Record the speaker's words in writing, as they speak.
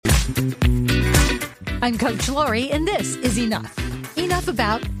I'm Coach Lori, and this is Enough. Enough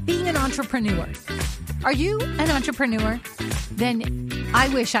about being an entrepreneur. Are you an entrepreneur? Then I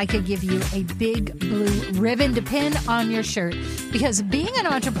wish I could give you a big blue ribbon to pin on your shirt, because being an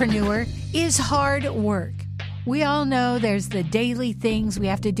entrepreneur is hard work. We all know there's the daily things we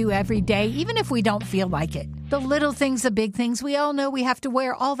have to do every day, even if we don't feel like it. The little things, the big things, we all know we have to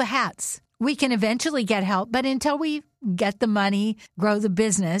wear all the hats. We can eventually get help, but until we get the money, grow the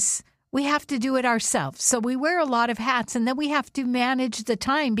business, we have to do it ourselves. So we wear a lot of hats, and then we have to manage the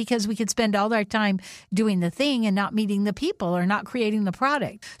time, because we could spend all our time doing the thing and not meeting the people or not creating the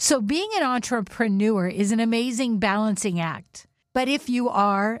product. So being an entrepreneur is an amazing balancing act. But if you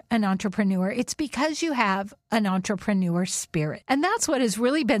are an entrepreneur, it's because you have an entrepreneur spirit. And that's what has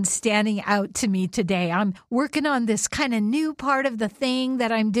really been standing out to me today. I'm working on this kind of new part of the thing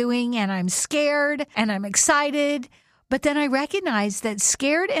that I'm doing, and I'm scared and I'm excited. But then I recognize that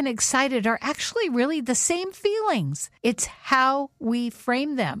scared and excited are actually really the same feelings. It's how we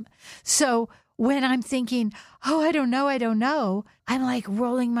frame them. So when I'm thinking, I don't know, I'm like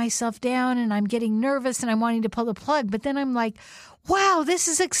rolling myself down and I'm getting nervous and I'm wanting to pull the plug. But then I'm like, wow, this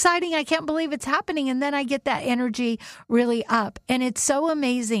is exciting. I can't believe it's happening. And then I get that energy really up. And it's so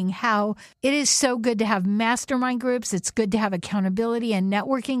amazing how it is so good to have mastermind groups. It's good to have accountability and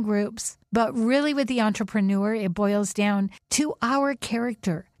networking groups. But really with the entrepreneur, it boils down to our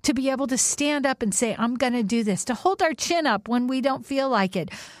character, to be able to stand up and say, I'm going to do this, to hold our chin up when we don't feel like it,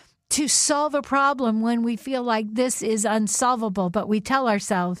 to solve a problem when we feel like this is unsolvable, but we tell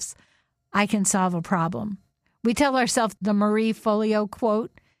ourselves, I can solve a problem. We tell ourselves the Marie Forleo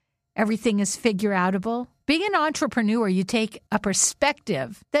quote, everything is figure-outable. Being an entrepreneur, you take a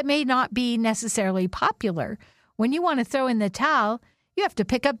perspective that may not be necessarily popular. When you want to throw in the towel, you have to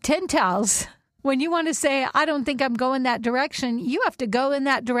pick up 10 towels. When you want to say, I don't think I'm going that direction, you have to go in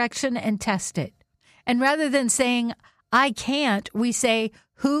that direction and test it. And rather than saying, I can't, we say,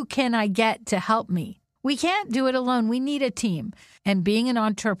 who can I get to help me? We can't do it alone. We need a team. And being an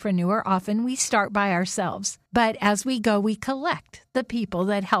entrepreneur, often we start by ourselves. But as we go, we collect the people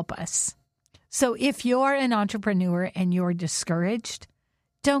that help us. So if you're an entrepreneur and you're discouraged,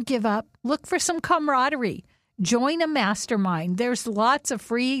 don't give up. Look for some camaraderie. Join a mastermind. There's lots of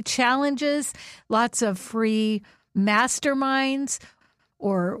free challenges, lots of free masterminds,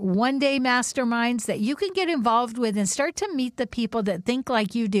 or one-day masterminds that you can get involved with and start to meet the people that think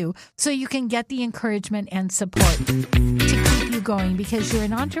like you do, so you can get the encouragement and support to keep you going, because you're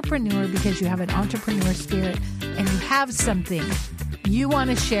an entrepreneur, because you have an entrepreneur spirit, and you have something you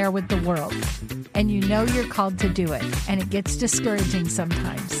want to share with the world, and you know you're called to do it, and it gets discouraging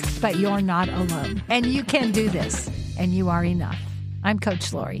sometimes, but you're not alone, and you can do this, and you are enough. I'm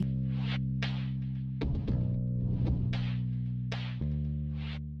Coach Lori.